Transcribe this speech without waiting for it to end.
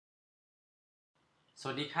ส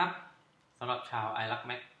วัสดีครับสำหรับชาว I รัก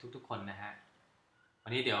Mac ทุกๆคนนะฮะวั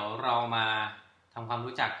นนี้เดี๋ยวเรามาทำความ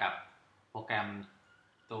รู้จักกับโปรแกรม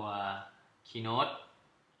ตัว Keynote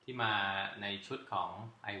ที่มาในชุดของ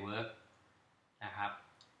iWork นะครับ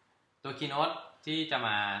ตัว Keynote ที่จะม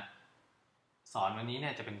าสอนวันนี้เนี่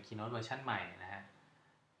ยจะเป็น Keynote เวอร์ชันใหม่นะฮะ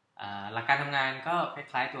หลักการทำงานก็ค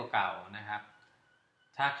ล้ายๆตัวเก่านะครับ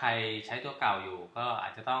ถ้าใครใช้ตัวเก่าอยู่ก็อา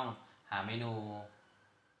จจะต้องหาเมนู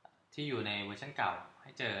ที่อยู่ในเวอร์ชันเก่าใ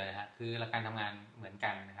ห้เจอนะครับคือหลักการทำงานเหมือน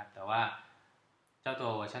กันนะครับแต่ว่าเจ้าตั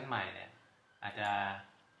วเวอร์ชันใหม่เนี่ยอาจจะ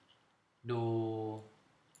ดู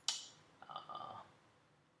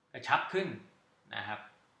กระชับขึ้นนะครับ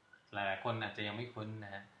หลายๆคนอาจจะยังไม่คุ้นน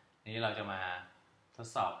ะฮะนี้เราจะมาทด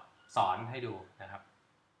สอบสอนให้ดูนะครับ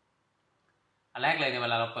อันแรกเลยในเว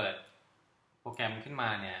ลาเราเปิดโปรแกรมขึ้นมา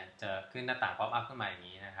เนี่ยจะขึ้นหน้าต่างป๊อปอัพขึ้นมาอย่าง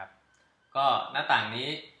นี้นะครับก็หน้าต่างนี้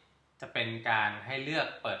จะเป็นการให้เลือก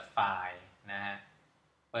เปิดไฟล์นะฮะ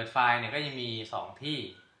เปิดไฟล์เนี่ยก็จะมี2ที่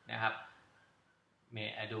นะครับเม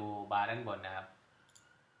ดูบาร์ด้านบนนะครับ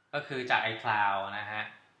ก็คือจาก iCloud นะฮะ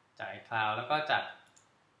จาก iCloud แล้วก็จาก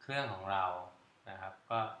เครื่องของเรานะครับ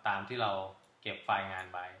ก็ตามที่เราเก็บไฟล์งาน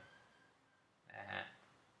ไว้นะฮะ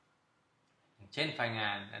อย่างเช่นไฟล์งา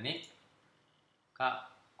นอันนี้ก็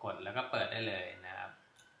กดแล้วก็เปิดได้เลยนะครับ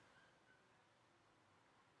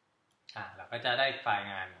เราก็จะได้ไฟล์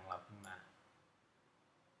งานของเราขึ้นมา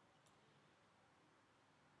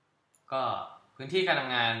ก็พื้นที่การท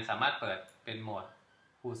ำงานสามารถเปิดเป็นโหมด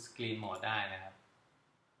Full Screen Mode ได้นะครับ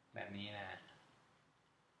แบบนี้นะ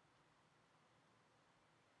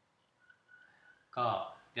ก็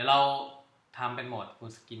เดี๋ยวเราทำเป็นโหมด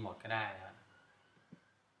Full Screen Mode ก็ได้นะครับ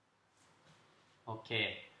โอเค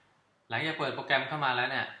หลังจากเปิดโปรแกรมเข้ามาแล้ว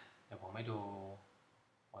เนี่ยเดี๋ยวผมให้ดู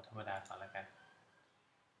โหมดธรรมดาก่อนแล้วกัน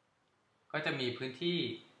ก็จะมีพื้นที่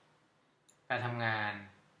การทำงาน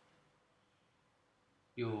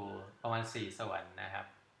อยู่ประมาณ4ส่วนนะครับ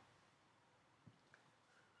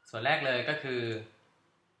ส่วนแรกเลยก็คือ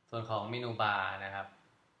ส่วนของเมนูบาร์นะครับ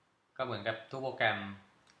ก็เหมือนกับทุกโปรแกรม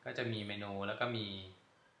ก็จะมีเมนูแล้วก็มี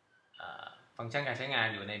ฟังก์ชันการใช้งาน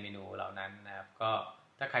อยู่ในเมนูเหล่านั้นนะครับก็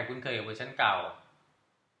ถ้าใครคุ้นเคยกับเวอร์ชันเก่า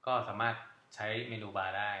ก็สามารถใช้เมนูบา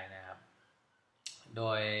ร์ได้นะครับโด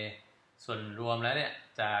ยส่วนรวมแล้วเนี่ย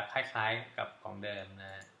จะคล้ายๆกับของเดิมน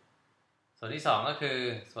ะส่วนที่2ก็คือ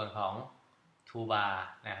ส่วนของทูบาร์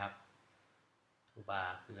นะครับทูบา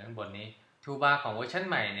ร์คือข้างบนนี้ทูบาร์ของเวอร์ชัน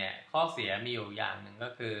ใหม่เนี่ยข้อเสียมีอยู่อย่างหนึ่งก็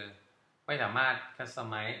คือไม่สามารถคัสตอม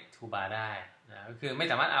ไมซ์ทูบาร์ได้นะก็คือไม่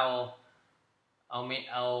สามารถเอา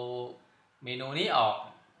เมนูนี้ออก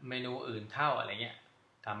เมนูอื่นเข้าอะไรเงี้ย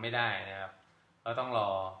ทำไม่ได้นะครับก็ต้องรอ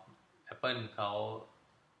Apple เขา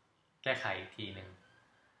แก้ไขอีกทีหนึ่ง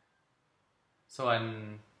ส่วน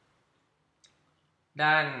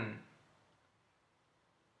ด้าน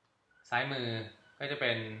ซ้ายมือก็จะเ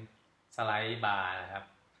ป็นสไลด์บาร์นะครับ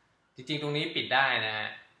จริงๆตรงนี้ปิดได้นะฮะ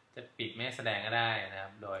จะปิดไม่แสดงก็ได้นะครั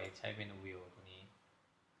บโดยใช้เมนูวิวตรงนี้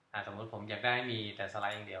สมมติผมอยากได้มีแต่สไล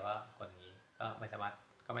ด์อย่างเดียวก็กดนี้ก็ไม่สามารถ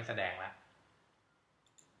ก็ไม่แสดงละ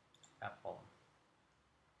ครับผม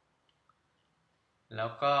แล้ว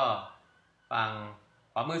ก็ฝั่ง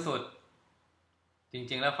ขวามือสุดจ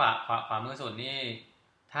ริงๆแล้วขวามือสุดนี่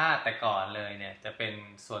ถ้าแต่ก่อนเลยเนี่ยจะเป็น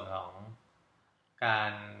ส่วนของกา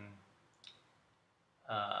ร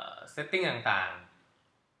เซตติ้งต่าง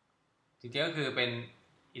ๆจริงๆก็คือเป็น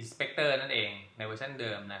Inspector นั่นเองในเวอร์ชันเ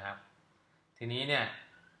ดิมนะครับทีนี้เนี่ย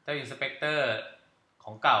เจ้า Inspector ข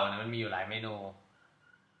องเก่าเนี่ยมันมีอยู่หลายเมนู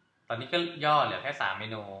ตอนนี้ก็ย่อเหลือแค่3เม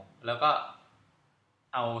นูแล้วก็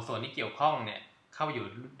เอาส่วนที่เกี่ยวข้องเนี่ยเข้าอยู่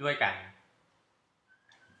ด้วยกัน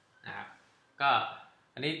นะครับก็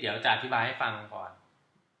อันนี้เดี๋ยวจะอธิบายให้ฟังก่อน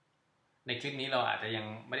ในคลิปนี้เราอาจจะยัง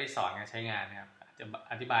ไม่ได้สอนการใช้งานนะครับอาจจะ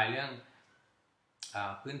อธิบายเรื่อง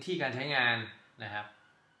พื้นที่การใช้งานนะครับ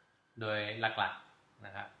โดยหลักๆน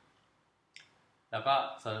ะครับแล้วก็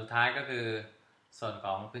ส่วนสุดท้ายก็คือส่วนข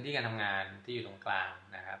องพื้นที่การทำงานที่อยู่ตรงกลาง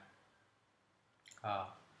นะครับก็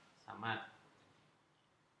สามารถ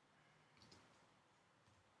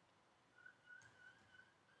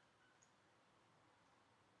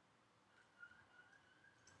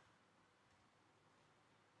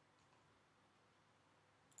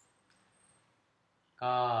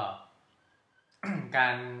ก็กา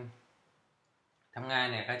รทำงาน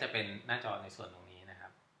เนี่ยก็จะเป็นหน้าจอในส่วนตรงนี้นะครั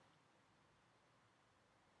บ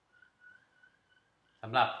ส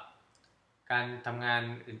ำหรับการทำงาน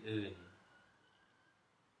อื่น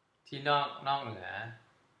ๆที่นอกเหนือ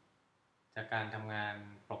จากการทำงาน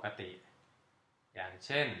ปกติอย่างเ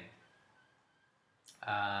ช่น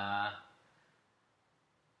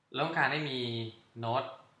เราต้องการให้มีโน้ต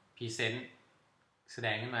พรีเซนต์แสด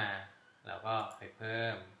งขึ้นมาแล้วก็ไปเพิ่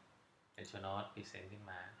ม เป็นโชว์โน้ตพรีเซนต์ขึ้น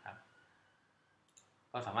มาครับ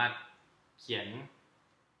ก็สามารถเขียน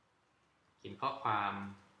ข้อความ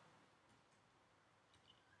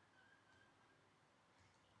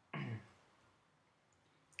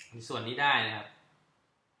ในส่วนนี้ได้นะครับ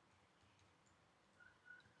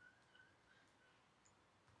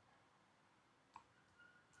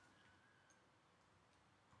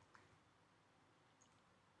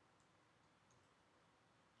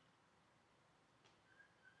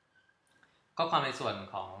ข้อความในส่วน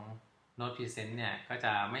ของ Note Present เนี่ยก็จ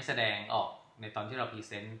ะไม่แสดงออกในตอนที่เรา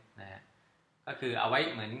Present นะฮะก็คือเอาไว้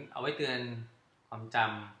เหมือนเอาไว้เตือนความจ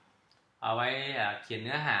ำเอาไว้เขียนเ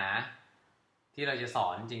นื้อหาที่เราจะสอ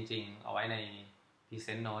นจริงๆเอาไว้ใน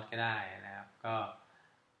Present Note ก็ได้นะครับก็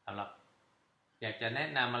สำหรับอยากจะแนะ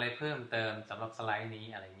นำอะไรเพิ่มเติมสำหรับสไลด์นี้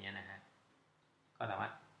อะไรเงี้ยนะฮะก็สามาร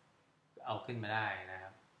ถเอาขึ้นมาได้นะค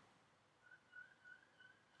รับ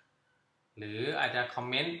หรืออาจจะคอม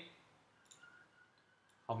เมนต์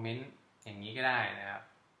อย่างนี้ก็ได้นะครับ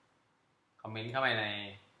คอมเมนต์เข้าไปใ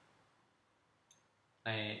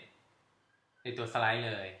นตัวสไลด์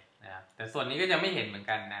เลยนะครับแต่ส่วนนี้ก็จะไม่เห็นเหมือน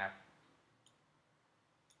กันนะครับ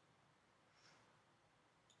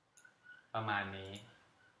ประมาณนี้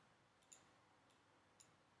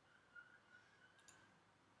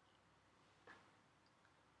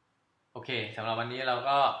โอเคสำหรับวันนี้เรา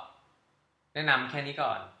ก็แนะนำแค่นี้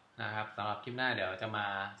ก่อนนะครับสำหรับคลิปหน้าเดี๋ยวจะมา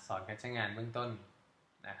สอนการใช้งานเบื้องต้น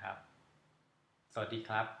นะครับสวัสดี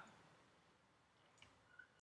ครับ